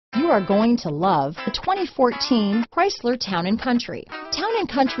are going to love the 2014 Chrysler Town & Country. Town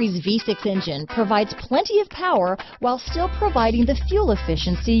 & Country's V6 engine provides plenty of power while still providing the fuel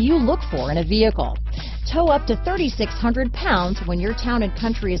efficiency you look for in a vehicle. Tow up to 3,600 pounds when your Town &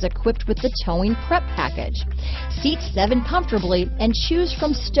 Country is equipped with the Towing Prep package. Seat 7 comfortably and choose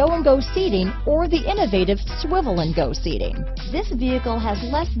from stow-and-go seating or the innovative swivel-and-go seating. This vehicle has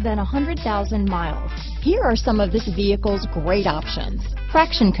less than 100,000 miles. Here are some of this vehicle's great options: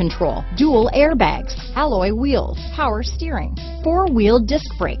 traction control, dual airbags, alloy wheels, power steering, four-wheel disc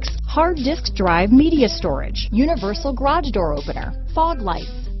brakes, hard disk drive media storage, universal garage door opener, fog lights,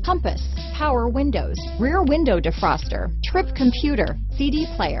 compass, power windows, rear window defroster, trip computer, CD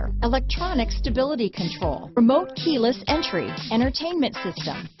player, electronic stability control, remote keyless entry, entertainment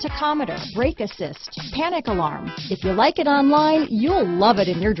system, tachometer, brake assist, panic alarm. If you like it online, you'll love it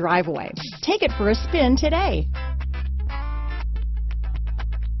in your driveway. Take it for a spin today.